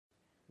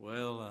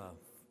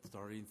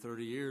Starting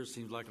 30 years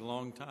seems like a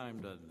long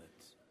time, doesn't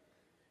it?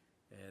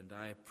 And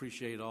I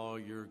appreciate all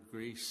your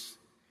grace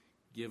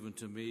given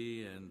to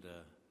me and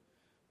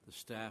the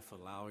staff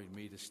allowing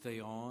me to stay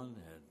on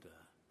and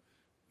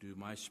do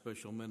my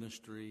special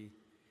ministry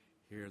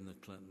here in the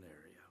Clinton area.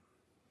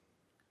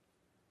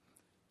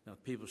 Now,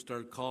 people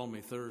started calling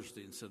me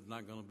Thursday and said, "I'm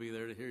not going to be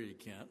there to hear you,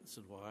 Kent." I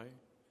said, "Why?"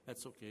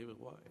 "That's okay, but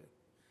why?"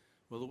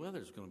 "Well, the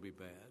weather's going to be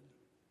bad."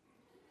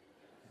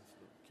 I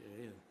said,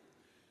 "Okay."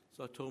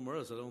 So I told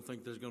Marissa, "I don't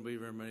think there's going to be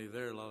very many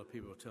there. A lot of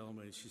people are telling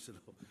me." She said,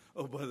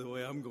 "Oh, by the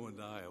way, I'm going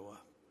to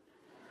Iowa."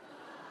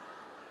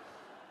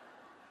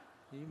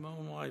 Even my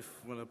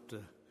wife went up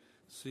to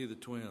see the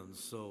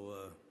twins.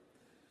 So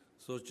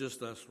it's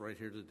just us right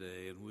here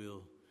today, and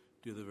we'll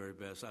do the very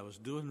best. I was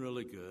doing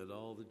really good.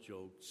 All the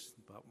jokes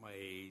about my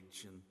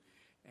age and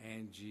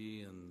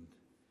Angie and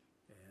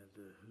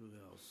who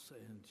else?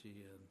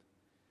 Angie and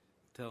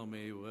telling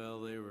me, well,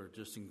 they were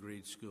just in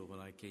grade school when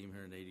I came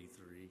here in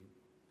 '83.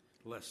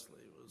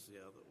 Leslie was the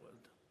other one.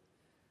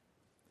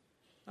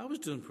 I was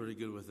doing pretty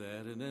good with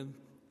that, and then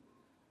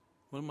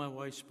one of my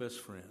wife's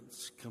best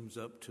friends comes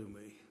up to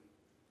me,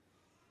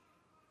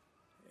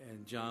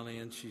 and Johnny,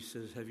 and she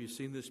says, "Have you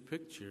seen this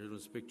picture?" It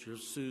was a picture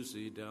of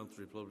Susie down at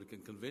the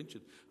Republican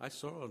Convention. I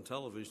saw her on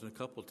television a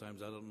couple of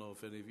times. I don't know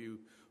if any of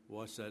you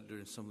watched that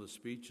during some of the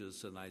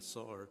speeches, and I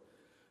saw her.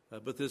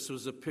 But this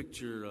was a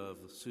picture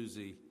of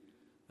Susie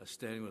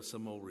standing with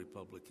some old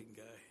Republican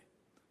guy,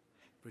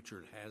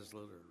 Richard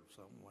Hazlitt or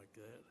something like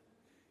that.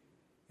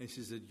 And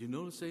she said, "You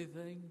notice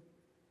anything?"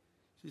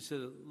 She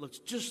said, "It looks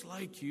just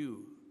like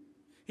you.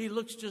 He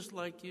looks just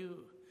like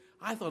you.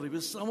 I thought he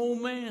was some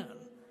old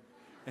man."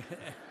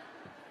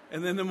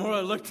 And then the more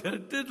I looked at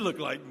it, it did look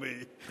like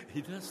me.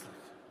 He does look.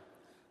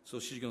 So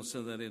she's going to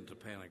send that into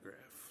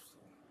Panagraph.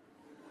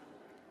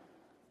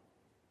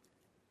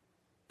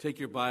 Take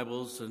your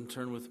Bibles and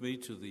turn with me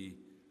to the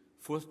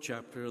 4th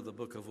chapter of the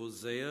book of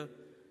Hosea.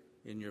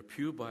 In your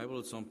pew Bible,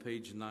 it's on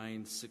page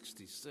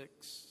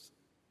 966.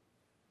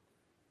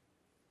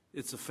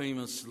 It's a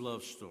famous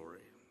love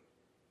story.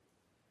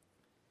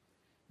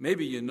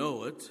 Maybe you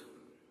know it,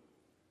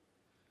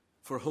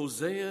 for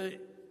Hosea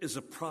is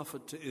a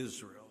prophet to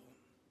Israel.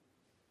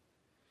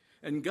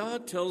 And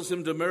God tells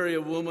him to marry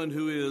a woman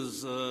who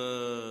is,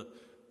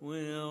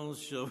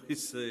 shall we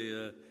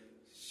say,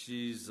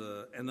 she's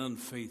an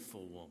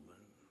unfaithful woman.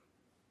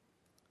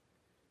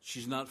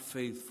 She's not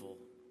faithful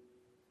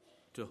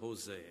to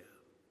Hosea.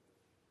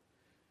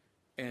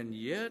 And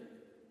yet,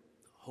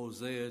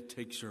 Hosea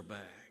takes her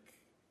back.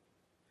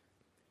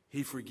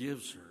 He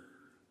forgives her.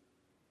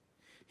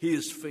 He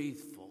is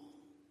faithful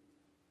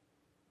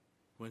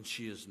when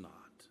she is not.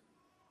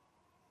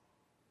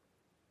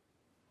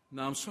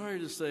 Now, I'm sorry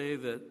to say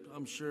that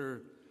I'm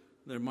sure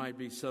there might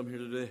be some here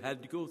today that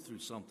had to go through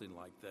something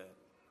like that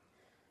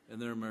in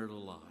their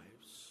marital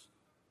lives.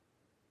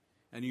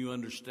 And you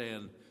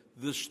understand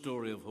this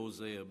story of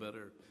Hosea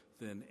better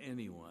than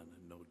anyone,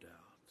 no doubt.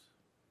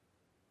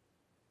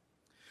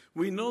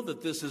 We know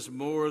that this is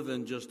more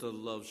than just a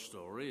love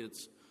story.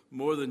 It's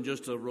more than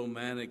just a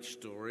romantic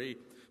story,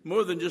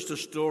 more than just a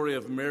story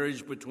of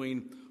marriage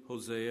between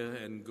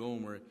Hosea and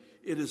Gomer.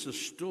 It is a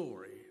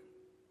story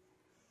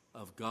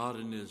of God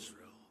and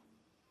Israel,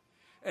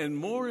 and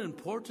more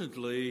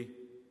importantly,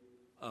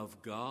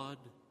 of God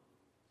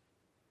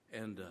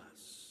and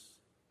us.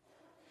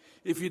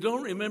 If you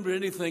don't remember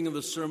anything in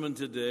the sermon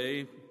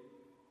today,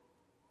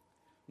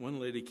 one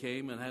lady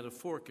came and had a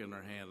fork in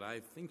her hand. I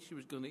think she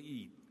was going to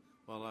eat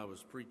while I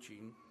was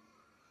preaching.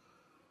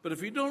 But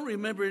if you don't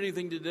remember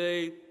anything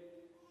today,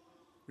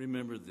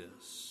 remember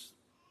this: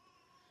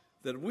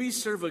 that we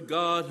serve a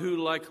God who,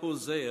 like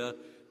Hosea,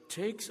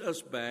 takes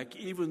us back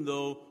even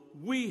though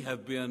we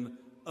have been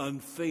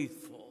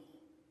unfaithful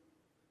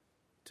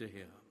to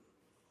him.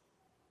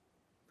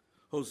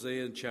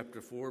 Hosea in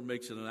chapter 4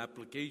 makes an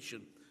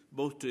application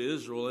both to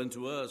Israel and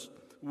to us.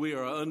 We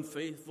are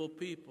unfaithful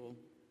people.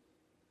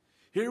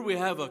 Here we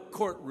have a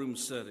courtroom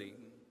setting.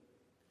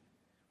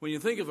 When you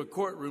think of a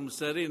courtroom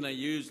setting, I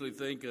usually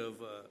think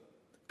of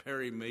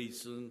Perry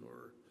Mason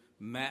or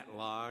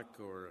Matlock,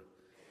 or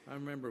I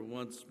remember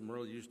once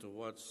Merle used to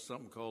watch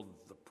something called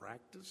The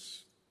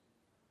Practice.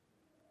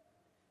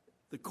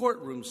 The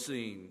courtroom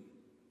scene.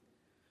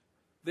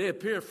 They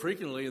appear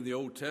frequently in the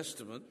Old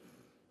Testament.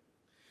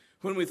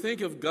 When we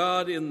think of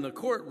God in the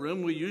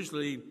courtroom, he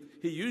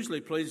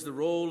usually plays the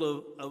role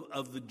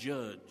of the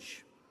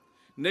judge.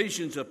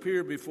 Nations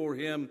appear before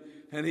him,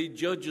 and he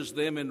judges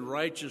them in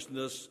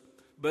righteousness.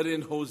 But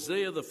in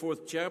Hosea, the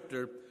 4th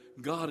chapter,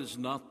 God is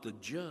not the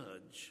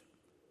judge,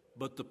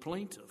 but the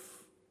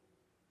plaintiff.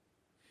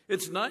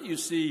 It's not, you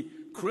see,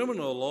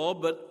 criminal law,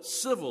 but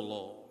civil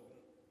law.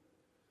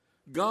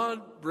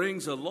 God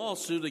brings a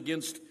lawsuit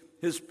against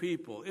his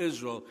people,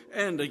 Israel,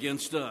 and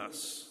against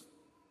us.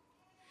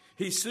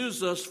 He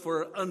sues us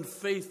for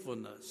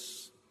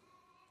unfaithfulness,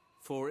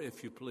 for,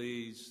 if you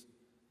please,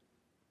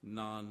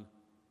 non-support.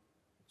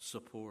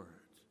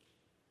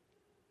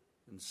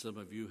 And some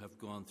of you have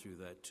gone through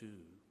that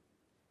too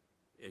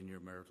in your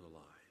marital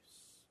lives.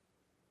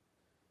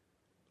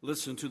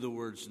 Listen to the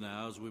words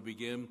now as we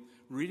begin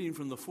reading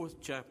from the 4th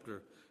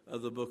chapter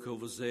of the book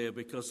of Hosea,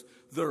 because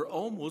they're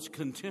almost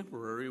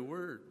contemporary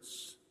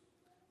words,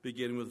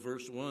 beginning with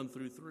verse 1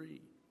 through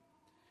 3.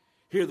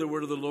 Hear the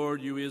word of the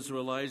Lord, you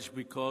Israelites,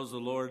 because the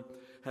Lord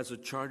has a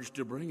charge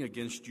to bring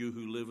against you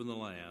who live in the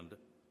land.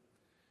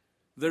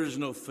 There is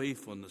no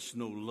faithfulness,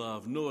 no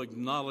love, no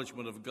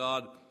acknowledgement of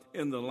God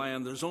in the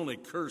land. There's only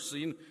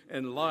cursing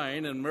and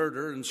lying and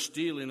murder and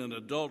stealing and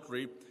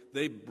adultery.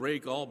 They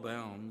break all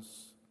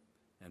bounds,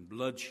 and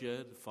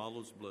bloodshed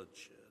follows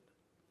bloodshed.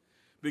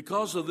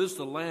 Because of this,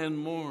 the land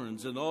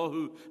mourns, and all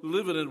who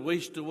live in it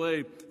waste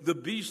away. The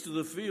beasts of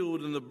the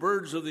field and the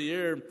birds of the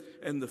air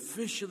and the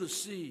fish of the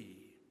sea,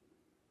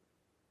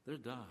 they're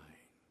dying.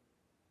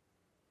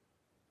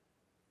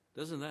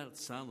 Doesn't that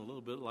sound a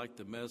little bit like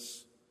the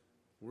mess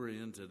we're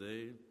in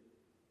today?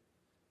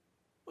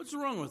 What's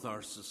wrong with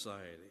our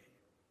society?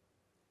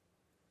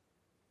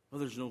 Well,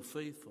 there's no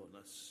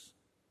faithfulness.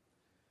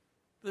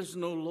 There's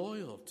no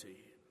loyalty.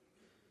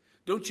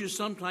 Don't you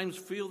sometimes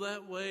feel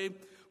that way?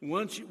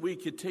 Once we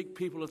could take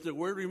people at their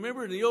word.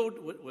 Remember in the old,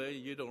 well,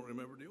 you don't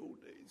remember the old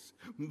days,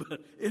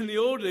 but in the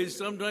old days,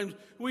 sometimes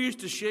we used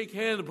to shake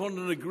hands upon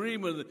an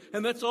agreement,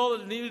 and that's all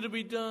that needed to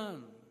be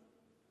done.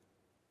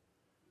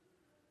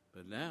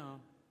 But now,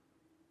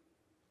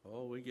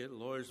 we get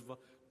lawyers.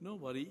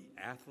 Nobody,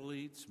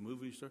 athletes,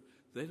 movie stars,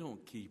 they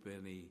don't keep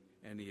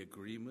any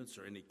agreements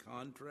or any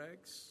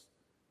contracts.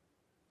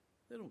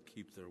 They don't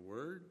keep their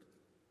word.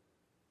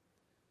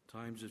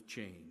 Times have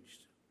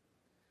changed.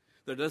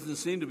 There doesn't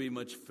seem to be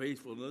much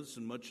faithfulness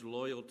and much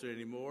loyalty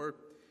anymore,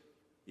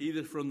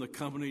 either from the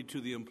company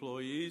to the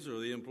employees or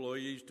the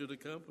employees to the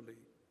company.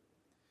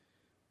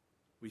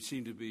 We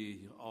seem to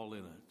be all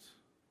in it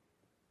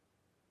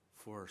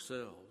for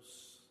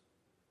ourselves.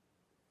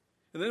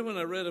 And then when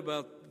I read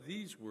about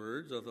these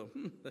words, I thought,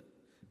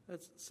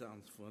 that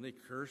sounds funny.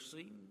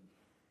 Cursing,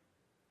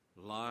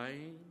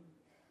 lying,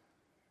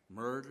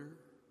 murder,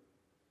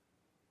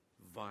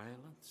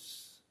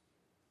 violence.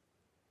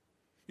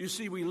 You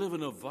see, we live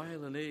in a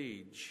violent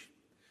age.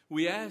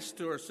 We ask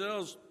to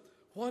ourselves,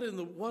 what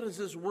has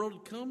this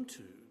world come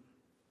to?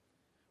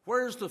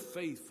 Where's the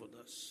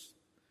faithfulness?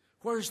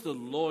 Where's the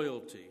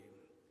loyalty?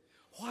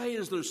 Why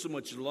is there so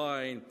much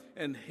lying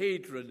and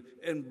hatred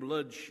and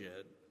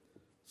bloodshed?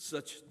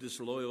 Such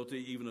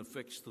disloyalty even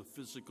affects the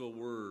physical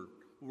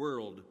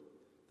world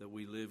that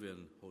we live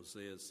in,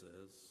 Hosea says.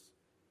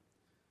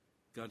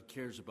 God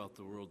cares about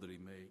the world that he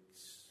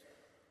makes.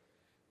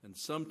 And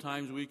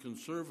sometimes we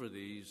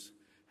conservatives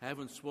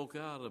haven't spoke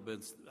out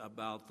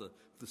about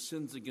the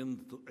sins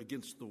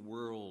against the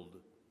world,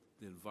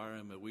 the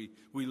environment. We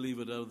leave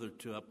it up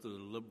to the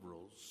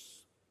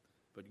liberals.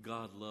 But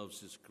God loves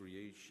his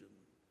creation,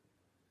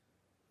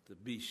 the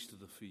beasts of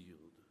the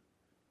field,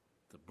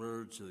 the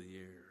birds of the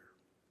air,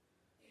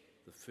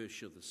 the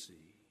fish of the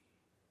sea.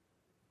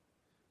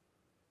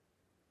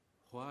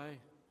 Why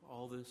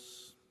all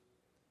this?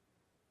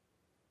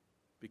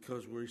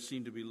 Because we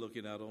seem to be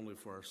looking out only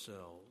for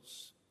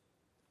ourselves.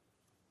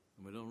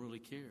 And we don't really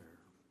care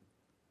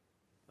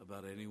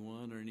about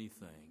anyone or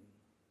anything.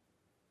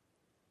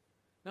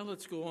 Now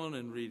let's go on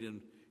and read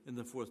in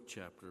the 4th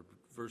chapter,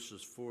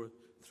 verses 4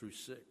 through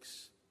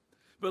 6.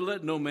 But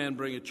let no man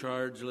bring a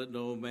charge, let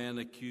no man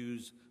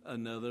accuse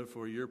another,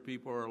 for your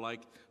people are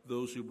like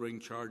those who bring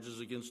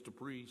charges against a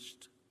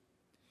priest.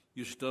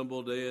 You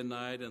stumble day and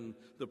night, and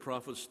the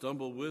prophets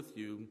stumble with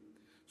you.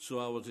 So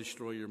I will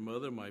destroy your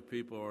mother. My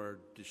people are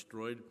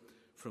destroyed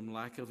from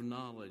lack of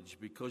knowledge.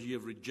 Because you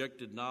have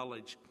rejected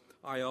knowledge,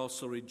 I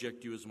also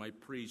reject you as my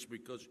priest.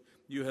 Because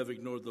you have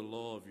ignored the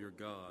law of your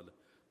God,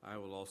 I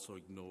will also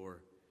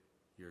ignore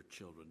your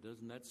children.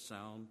 Doesn't that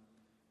sound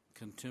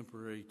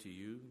contemporary to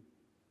you?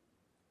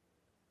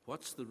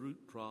 What's the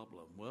root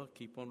problem? Well,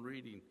 keep on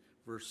reading.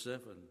 Verse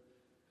 7.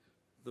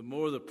 The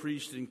more the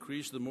priests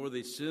increased, the more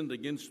they sinned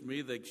against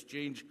me. They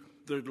exchanged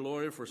their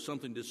glory for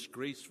something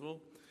disgraceful.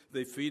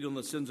 They feed on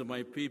the sins of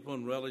my people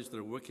and relish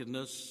their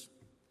wickedness.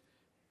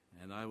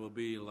 And I will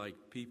be like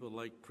people,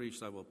 like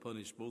priests. I will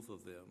punish both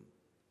of them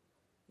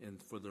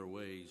and for their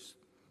ways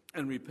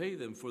and repay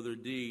them for their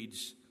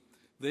deeds.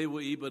 They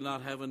will eat but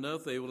not have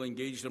enough. They will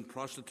engage in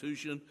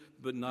prostitution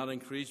but not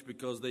increase,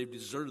 because they've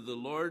deserted the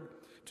Lord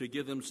to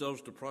give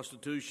themselves to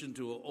prostitution,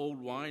 to old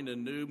wine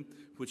and new,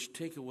 which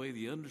take away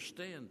the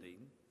understanding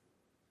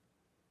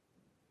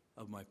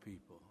of my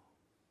people.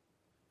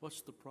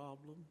 What's the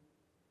problem?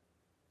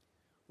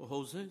 Well,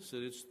 Hosea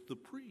said it's the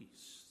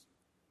priests.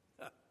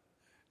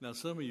 Now,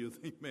 some of you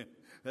think, man,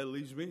 that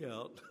leaves me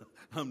out.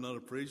 I'm not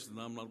a priest and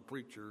I'm not a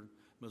preacher.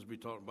 Must be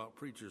talking about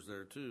preachers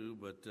there too.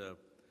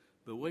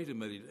 But wait a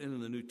minute. In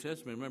the New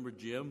Testament, remember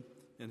Jim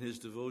in his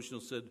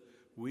devotional said,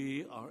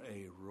 we are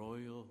a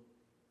royal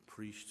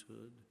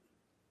priesthood.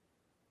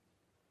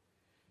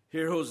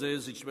 Here, Hosea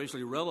is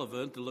especially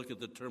relevant to look at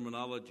the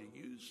terminology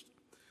used.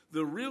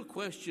 The real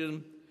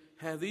question,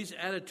 have these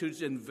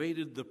attitudes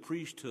invaded the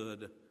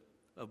priesthood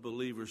of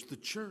believers, the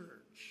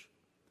church,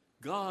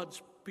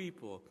 God's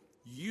people,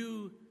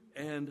 you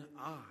and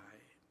I?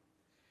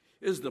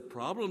 Is the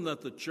problem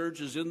that the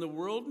church is in the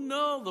world?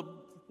 No, the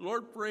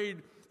Lord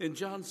prayed in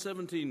John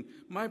 17,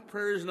 my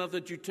prayer is not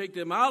that you take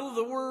them out of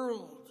the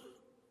world,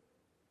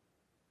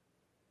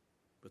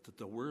 but that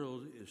the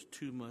world is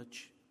too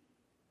much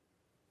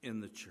in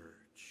the church.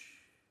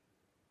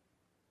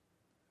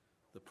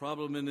 The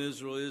problem in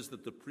Israel is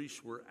that the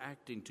priests were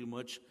acting too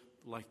much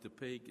like the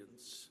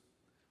pagans,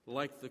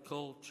 like the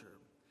culture,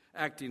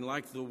 acting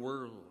like the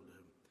world.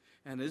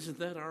 And isn't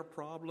that our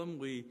problem?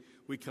 We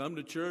come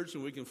to church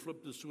and we can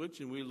flip the switch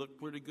and we look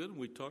pretty good and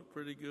we talk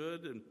pretty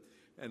good.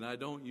 And I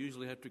don't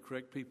usually have to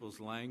correct people's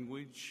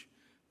language,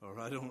 or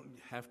I don't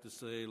have to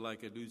say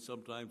like I do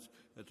sometimes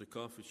at the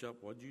coffee shop,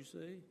 what'd you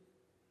say?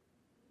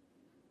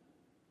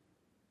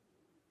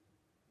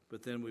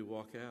 But then we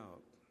walk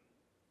out.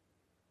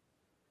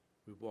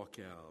 We walk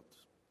out.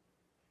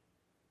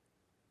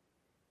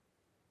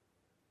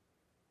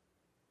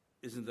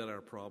 Isn't that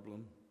our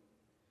problem?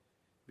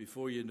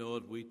 Before you know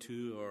it, we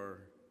too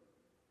are,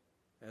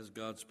 as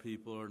God's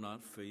people, are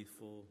not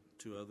faithful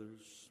to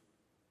others.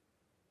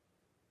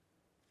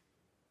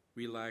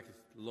 We lack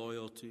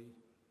loyalty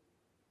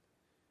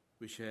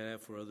we should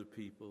have for other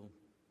people.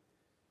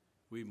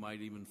 We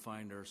might even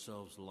find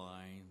ourselves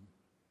lying.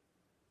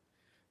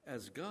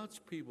 As God's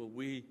people,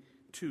 we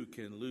too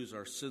can lose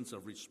our sense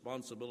of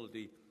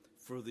responsibility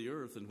for the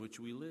earth in which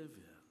we live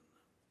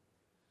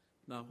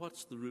in. Now,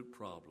 what's the root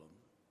problem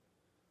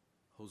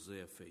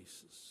Hosea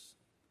faces,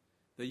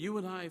 that you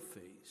and I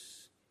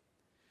face?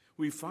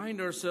 We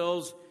find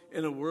ourselves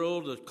in a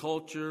world, a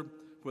culture,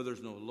 where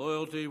there's no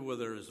loyalty, where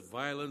there is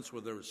violence,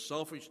 where there is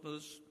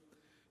selfishness.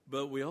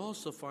 But we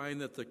also find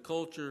that the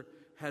culture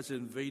has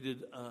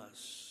invaded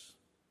us.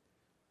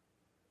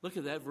 Look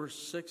at that verse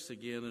 6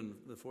 again in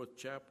the 4th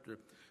chapter.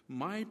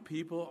 My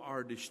people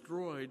are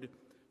destroyed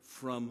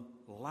from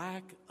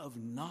lack of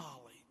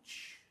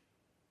knowledge.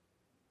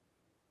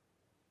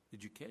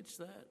 Did you catch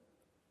that?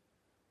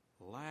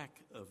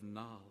 Lack of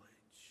knowledge.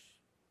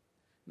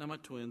 Now my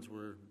twins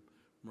were,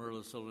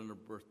 Merla celebrating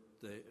her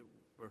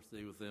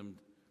birthday with them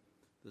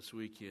this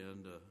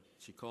weekend.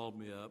 She called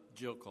me up,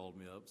 Jill called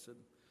me up, said,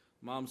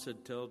 Mom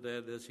said, tell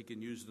Dad this, he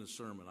can use it in a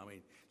sermon. I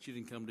mean, she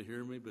didn't come to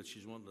hear me, but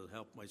she's wanting to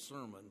help my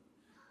sermon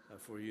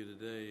for you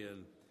today.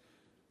 And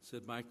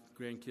said, my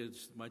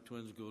grandkids, my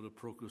twins go to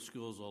Procro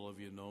schools, all of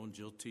you know, and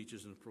Jill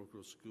teaches in a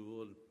Procro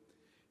school.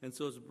 And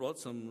so it's brought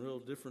some real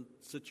different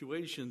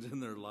situations in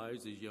their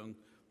lives, these young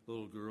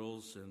little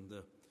girls. And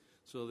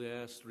so they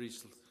asked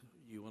Reese,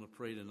 you want to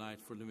pray tonight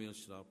for me? And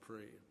she said, I'll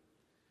pray.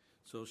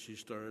 So she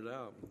started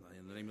out,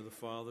 in the name of the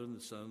Father, and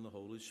the Son, and the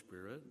Holy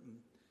Spirit.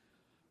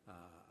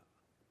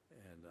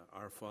 And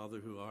our Father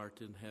who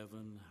art in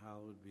heaven,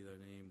 hallowed be thy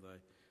name,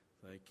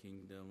 thy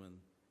kingdom. And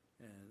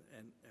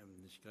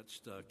she got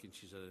stuck, and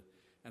she said,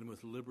 and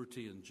with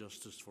liberty and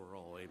justice for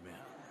all, amen.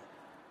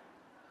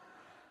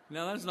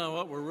 Now, that's not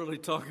what we're really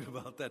talking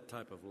about, that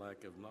type of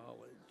lack of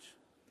knowledge.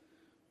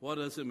 What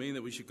does it mean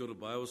that we should go to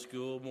Bible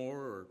school more,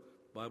 or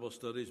Bible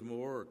studies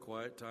more, or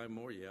quiet time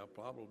more? Yeah,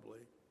 probably.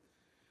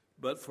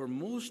 But for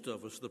most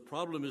of us, the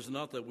problem is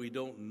not that we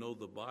don't know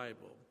the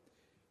Bible.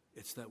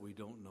 It's that we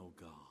don't know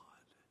God.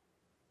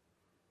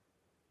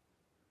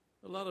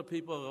 A lot of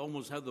people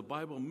almost have the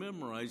Bible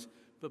memorized,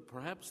 but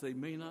perhaps they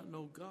may not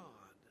know God.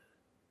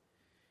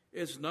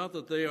 It's not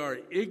that they are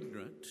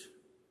ignorant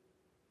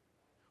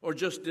or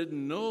just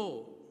didn't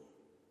know.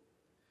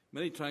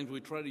 Many times we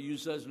try to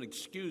use that as an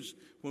excuse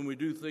when we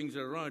do things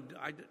that are wrong.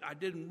 I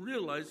didn't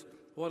realize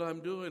what I'm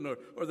doing,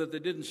 or that they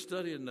didn't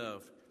study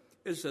enough.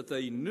 It's that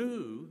they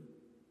knew,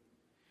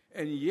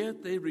 and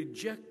yet they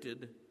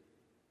rejected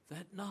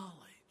that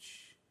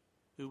knowledge.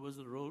 Who was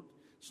it wrote?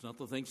 It's not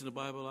the things in the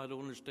Bible I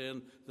don't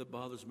understand that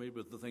bothers me,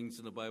 but the things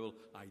in the Bible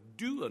I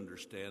do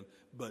understand,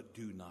 but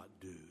do not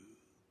do.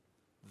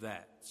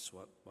 That's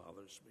what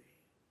bothers me.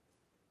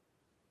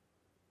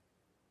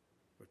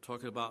 We're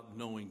talking about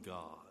knowing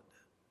God,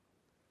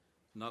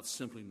 not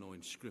simply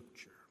knowing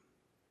Scripture.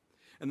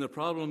 And the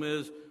problem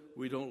is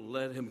we don't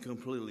let Him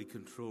completely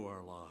control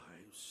our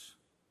lives.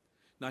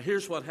 Now,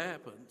 here's what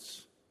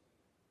happens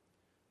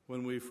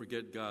when we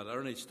forget God.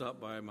 Ernie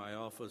stopped by my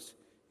office.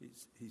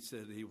 He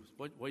said,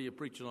 what are you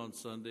preaching on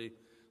Sunday?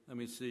 Let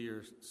me see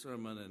your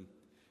sermon. And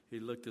he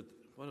looked at,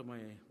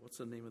 what's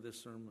the name of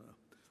this sermon?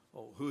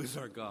 Oh, who is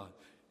our God?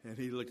 And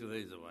he looked at it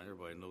and he said, well,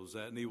 everybody knows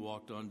that. And he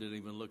walked on, didn't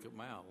even look at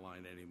my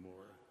outline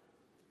anymore.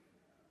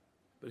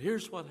 But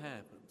here's what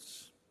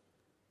happens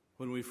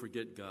when we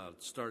forget God,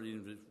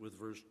 starting with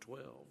verse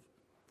 12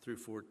 through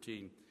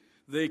 14.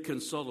 They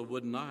consult a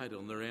wooden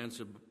idol, and they're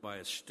answered by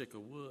a stick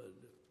of wood.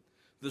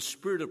 The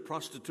spirit of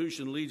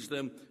prostitution leads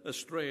them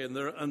astray, and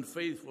they're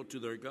unfaithful to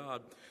their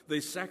God. They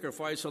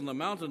sacrifice on the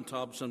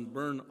mountaintops and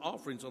burn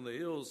offerings on the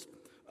hills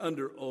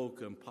under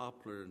oak and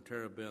poplar and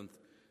terebinth,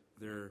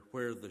 there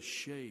where the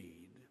shade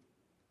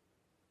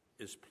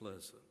is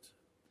pleasant.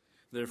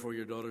 Therefore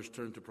your daughters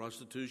turn to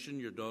prostitution,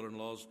 your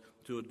daughter-in-laws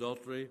to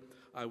adultery.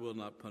 I will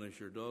not punish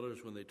your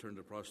daughters when they turn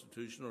to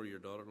prostitution, or your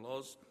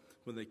daughter-in-laws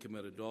when they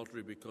commit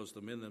adultery, because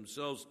the men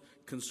themselves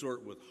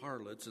consort with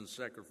harlots and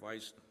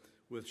sacrifice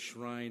with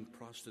shrine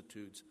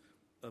prostitutes.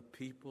 a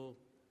people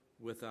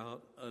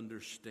without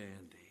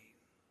understanding.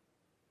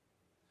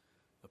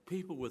 A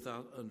people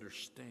without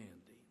understanding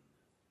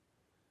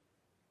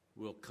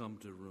will come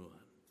to ruin.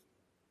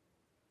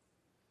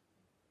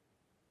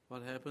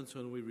 What happens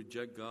when we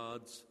reject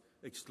God's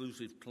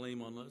exclusive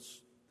claim on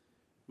us?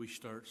 We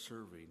start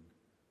serving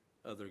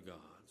other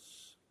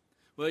gods.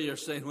 Well, you're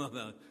saying,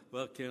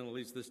 well, Ken, at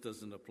least this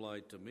doesn't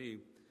apply to me.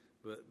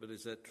 But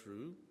is that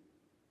true?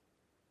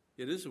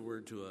 It is a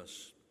word to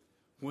us.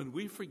 When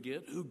we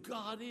forget who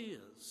God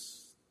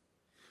is,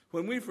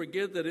 when we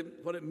forget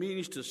what it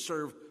means to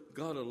serve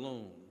God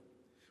alone,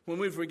 when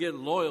we forget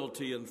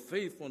loyalty and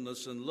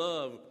faithfulness and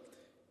love,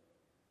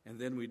 and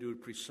then we do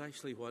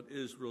precisely what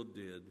Israel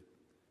did,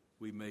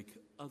 we make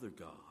other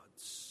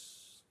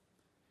gods.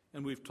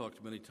 And we've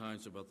talked many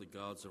times about the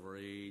gods of our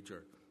age,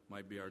 or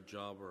might be our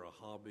job or our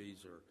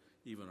hobbies, or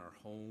even our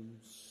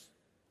homes,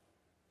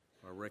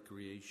 our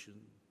recreation.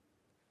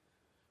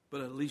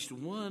 But at least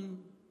one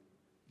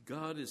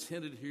God is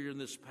hinted here in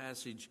this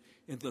passage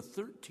in the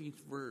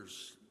 13th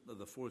verse of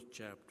the 4th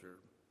chapter.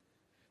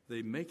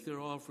 They make their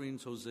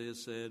offerings, Hosea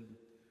said,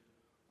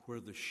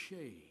 where the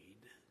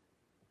shade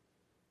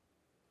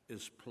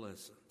is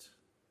pleasant.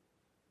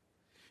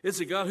 It's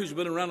a God who's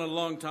been around a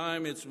long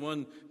time. It's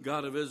one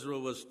God of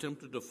Israel was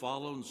tempted to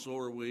follow, and so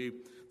are we.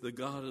 The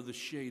God of the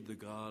shade, the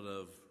God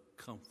of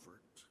comfort.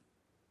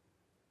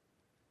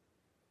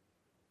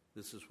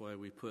 This is why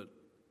we put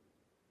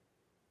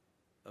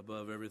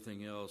above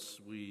everything else,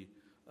 we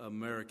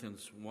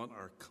Americans want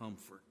our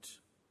comfort.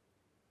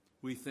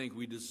 We think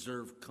we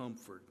deserve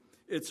comfort.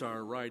 It's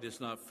our right.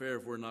 It's not fair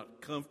if we're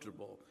not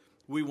comfortable.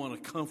 We want a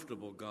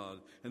comfortable God,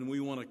 and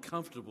we want a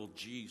comfortable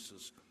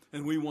Jesus,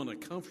 and we want a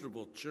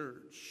comfortable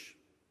church.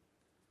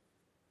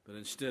 But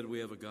instead, we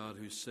have a God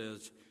who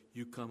says,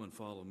 you come and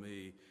follow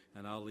me,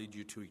 and I'll lead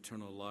you to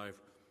eternal life,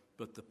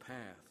 but the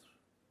path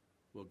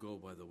will go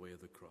by the way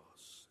of the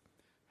cross.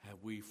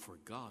 Have we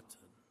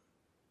forgotten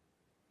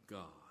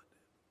God?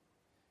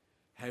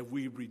 Have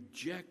we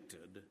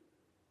rejected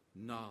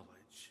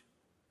knowledge?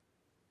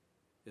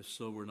 If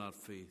so, we're not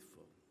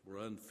faithful. We're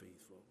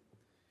unfaithful.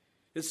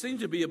 It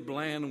seems to be a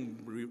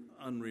bland,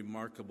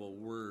 unremarkable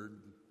word,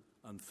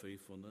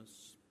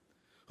 unfaithfulness.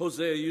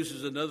 Hosea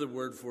uses another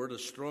word for it, a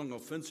strong,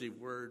 offensive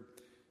word,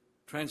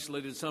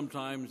 translated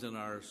sometimes in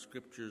our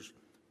scriptures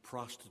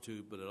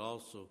prostitute, but it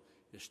also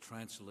is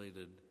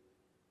translated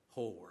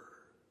whore.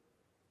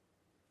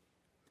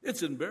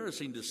 It's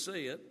embarrassing to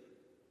say it,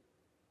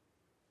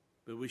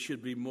 but we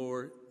should be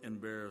more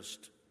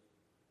embarrassed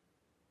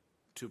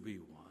to be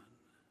one.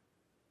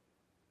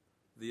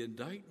 The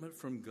indictment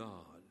from God,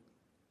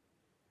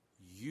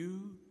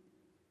 you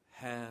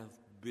have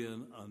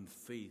been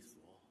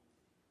unfaithful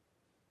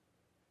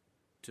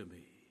to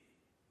me.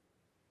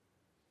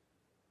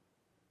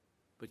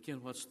 But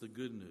Ken, what's the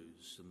good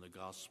news in the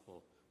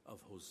gospel of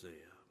Hosea?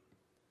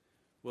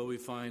 Well, we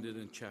find it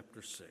in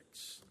chapter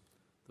 6,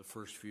 the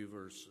first few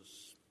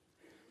verses.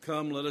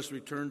 Come, let us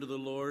return to the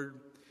Lord.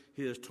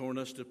 He has torn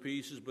us to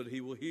pieces, but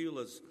he will heal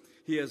us.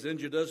 He has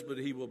injured us, but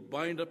he will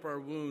bind up our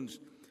wounds.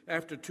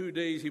 After 2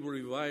 days, he will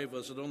revive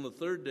us, and on the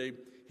third day,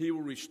 he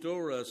will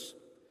restore us,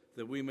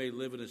 that we may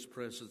live in his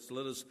presence.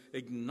 Let us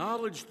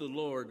acknowledge the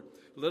Lord.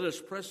 Let us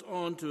press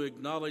on to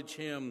acknowledge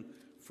him,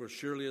 for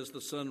surely as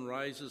the sun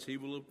rises, he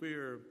will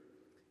appear.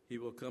 He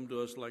will come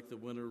to us like the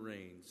winter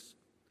rains,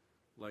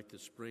 like the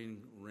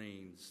spring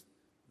rains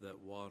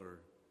that water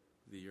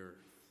the earth.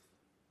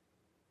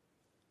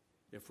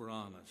 If we're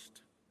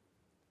honest,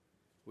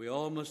 we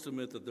all must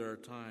admit that there are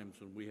times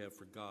when we have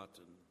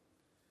forgotten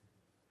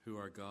who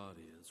our God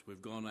is.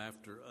 We've gone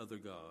after other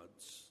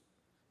gods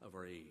of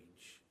our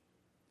age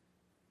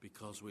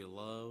because we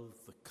love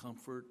the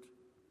comfort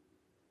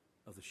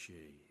of the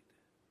shade.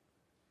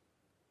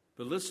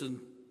 But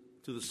listen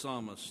to the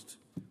psalmist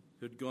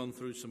who had gone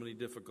through so many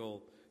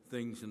difficult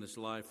things in his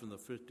life in the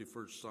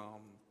 51st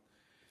Psalm.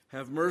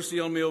 Have mercy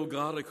on me, O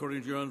God,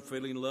 according to your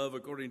unfailing love,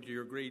 according to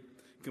your great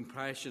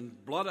compassion.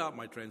 Blot out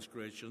my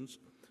transgressions.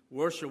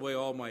 Wash away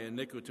all my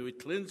iniquity.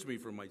 Cleanse me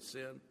from my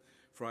sin.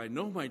 For I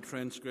know my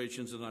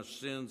transgressions and our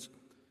sins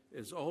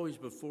is always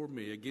before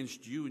me.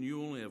 Against you and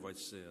you only have I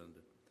sinned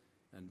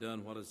and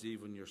done what is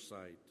evil in your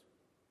sight.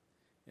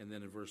 And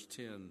then in verse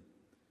 10,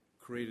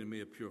 create in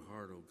me a pure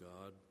heart, O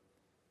God.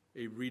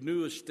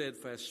 Renew a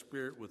steadfast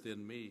spirit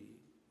within me.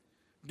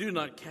 Do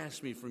not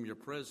cast me from your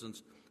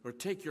presence or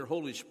take your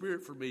Holy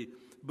Spirit from me,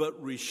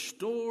 but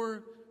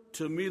restore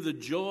to me the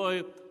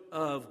joy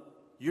of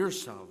your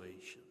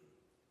salvation.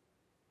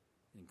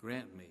 And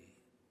grant me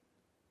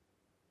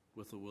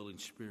with a willing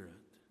spirit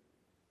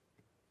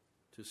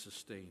to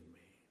sustain me.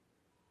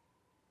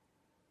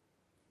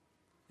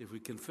 If we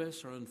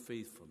confess our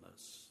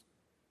unfaithfulness,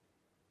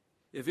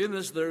 if in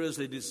us there is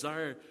a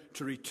desire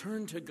to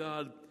return to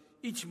God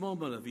each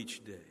moment of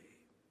each day,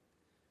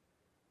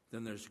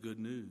 then there's good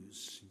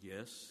news.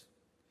 Yes,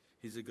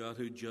 he's a God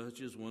who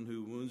judges, one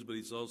who wounds, but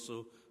he's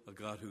also a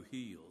God who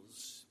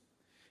heals.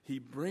 He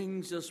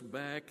brings us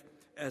back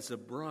as a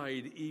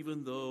bride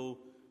even though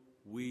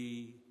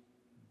we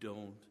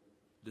don't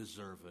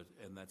deserve it,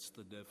 and that's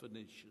the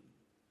definition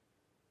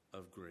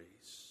of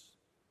grace.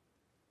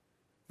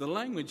 The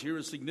language here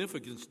is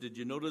significant. Did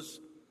you notice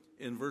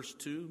in verse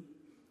 2?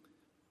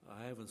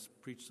 I haven't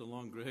preached so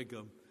long, Greg.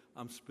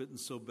 I'm spitting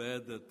so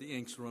bad that the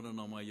ink's running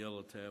on my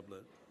yellow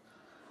tablet.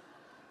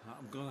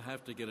 I'm going to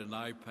have to get an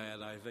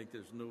iPad. I think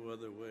there's no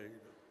other way.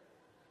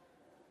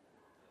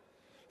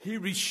 He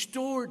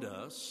restored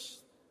us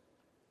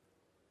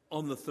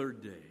on the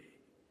third day.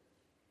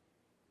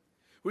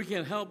 We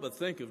can't help but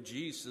think of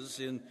Jesus.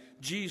 In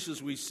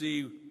Jesus we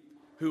see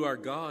who our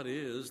God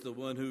is, the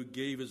one who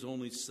gave his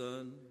only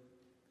Son,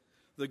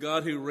 the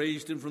God who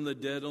raised him from the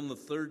dead on the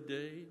third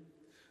day,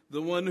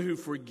 the one who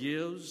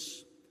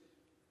forgives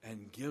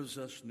and gives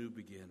us new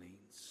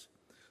beginnings,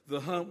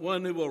 the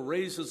one who will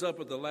raise us up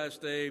at the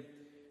last day,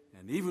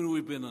 and even if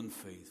we've been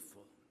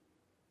unfaithful,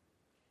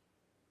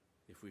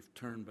 if we've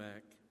turned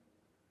back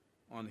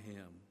on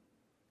him,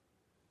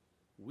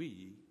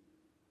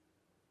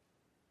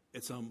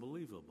 it's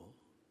unbelievable,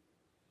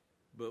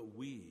 but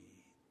we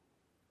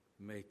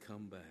may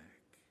come back.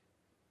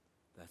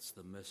 That's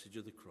the message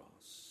of the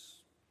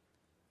cross.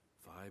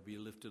 If I be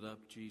lifted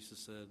up, Jesus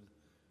said,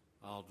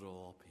 I'll draw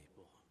all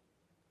people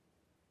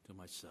to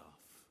myself.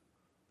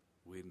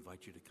 We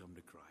invite you to come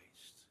to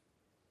Christ.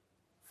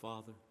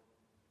 Father,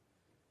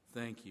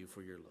 thank you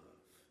for your love.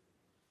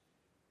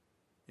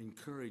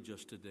 Encourage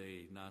us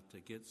today not to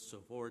get so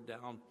far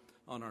down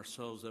on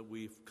ourselves that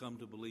we've come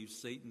to believe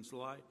Satan's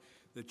lie,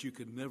 that you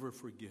could never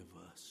forgive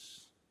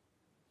us.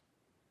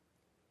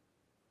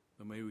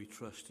 But may we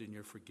trust in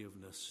your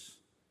forgiveness,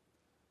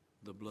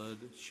 the blood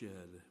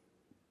shed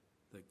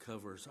that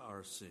covers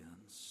our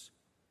sins.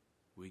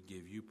 We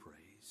give you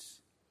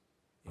praise.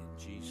 In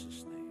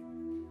Jesus'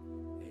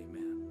 name,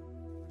 amen.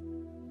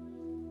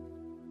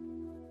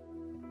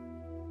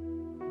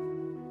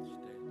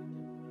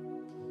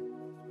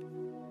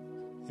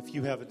 If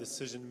you have a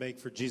decision to make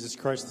for Jesus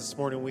Christ this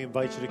morning, we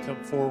invite you to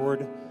come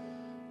forward.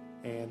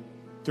 And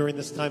during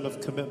this time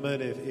of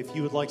commitment, if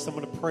you would like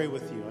someone to pray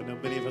with you, I know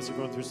many of us are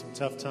going through some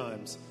tough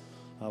times.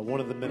 One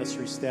of the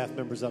ministry staff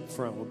members up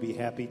front will be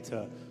happy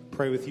to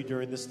pray with you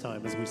during this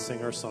time as we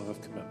sing our song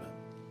of commitment.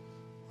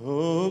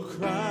 Oh,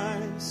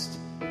 Christ,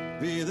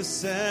 be the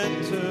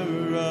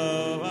center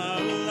of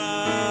our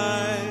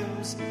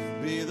lives.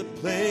 Be the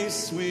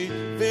place we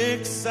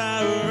fix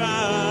our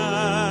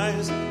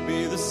eyes.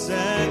 Be the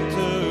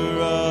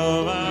center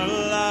of our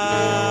lives.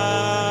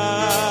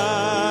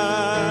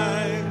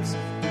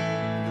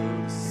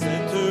 You're the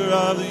center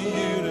of the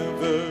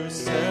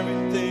universe.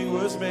 Everything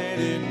was made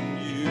in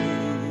you.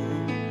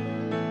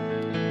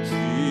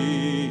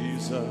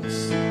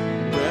 Jesus,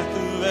 breath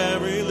of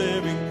every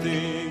living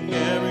thing.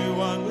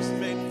 Everyone was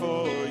made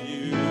for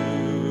you. You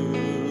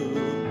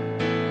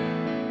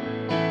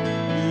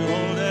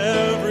hold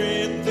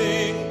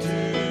everything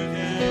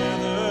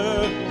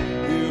together.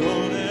 You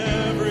hold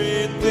everything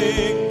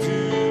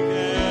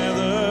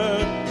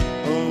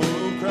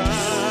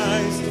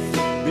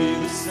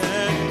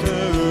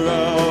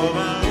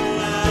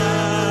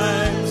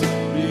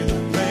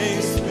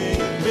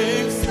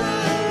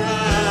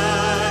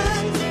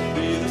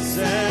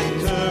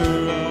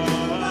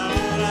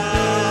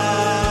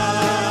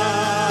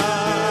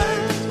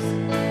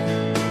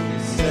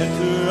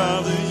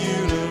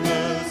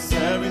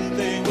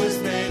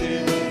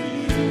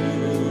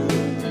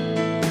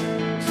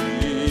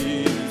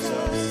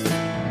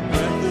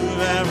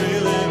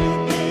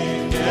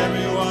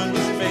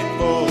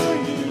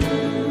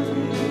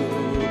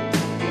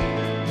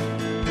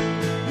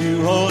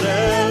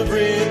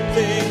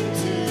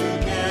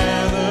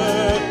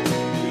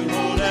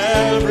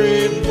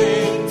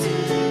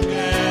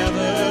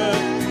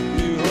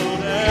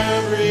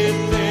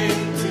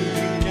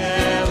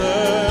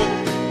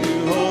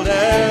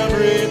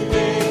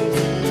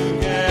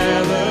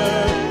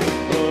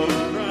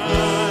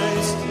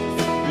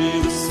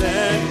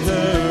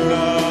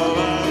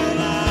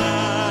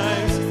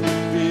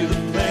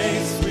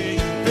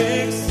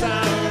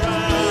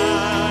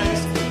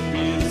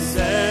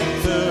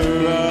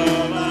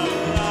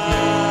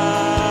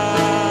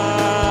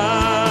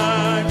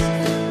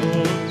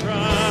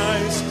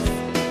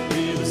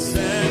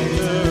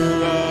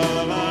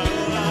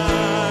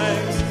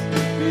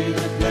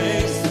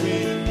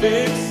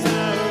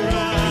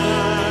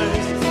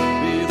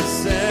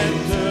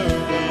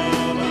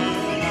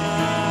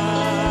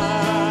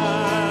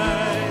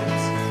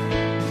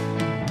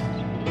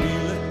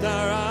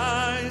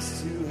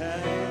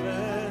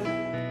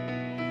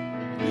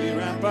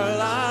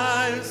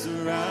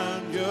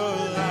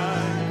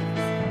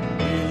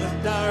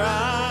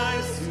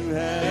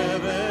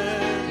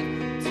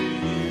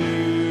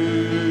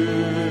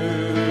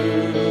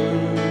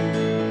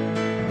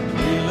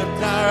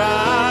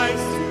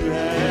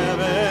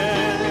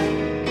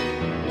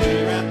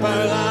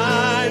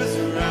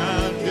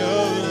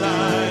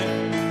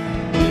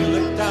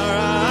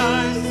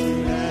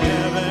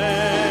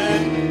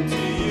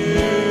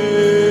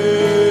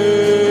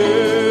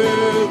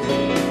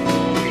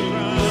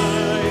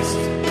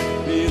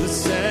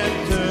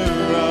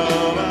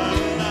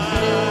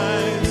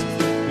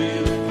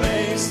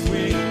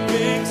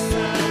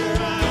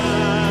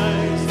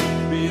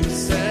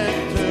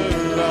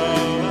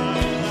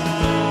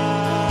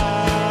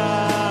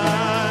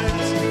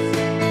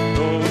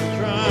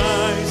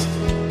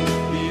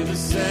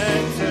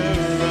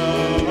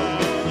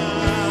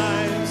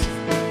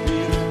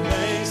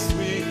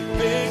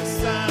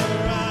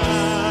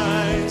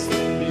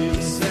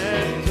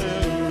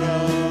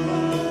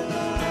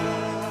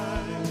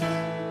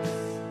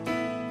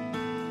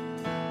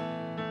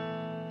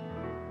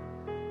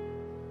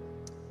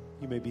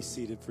be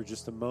seated for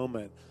just a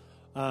moment.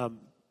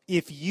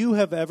 If you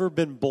have ever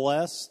been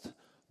blessed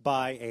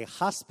by a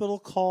hospital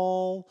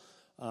call,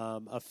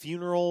 a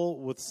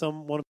funeral with someone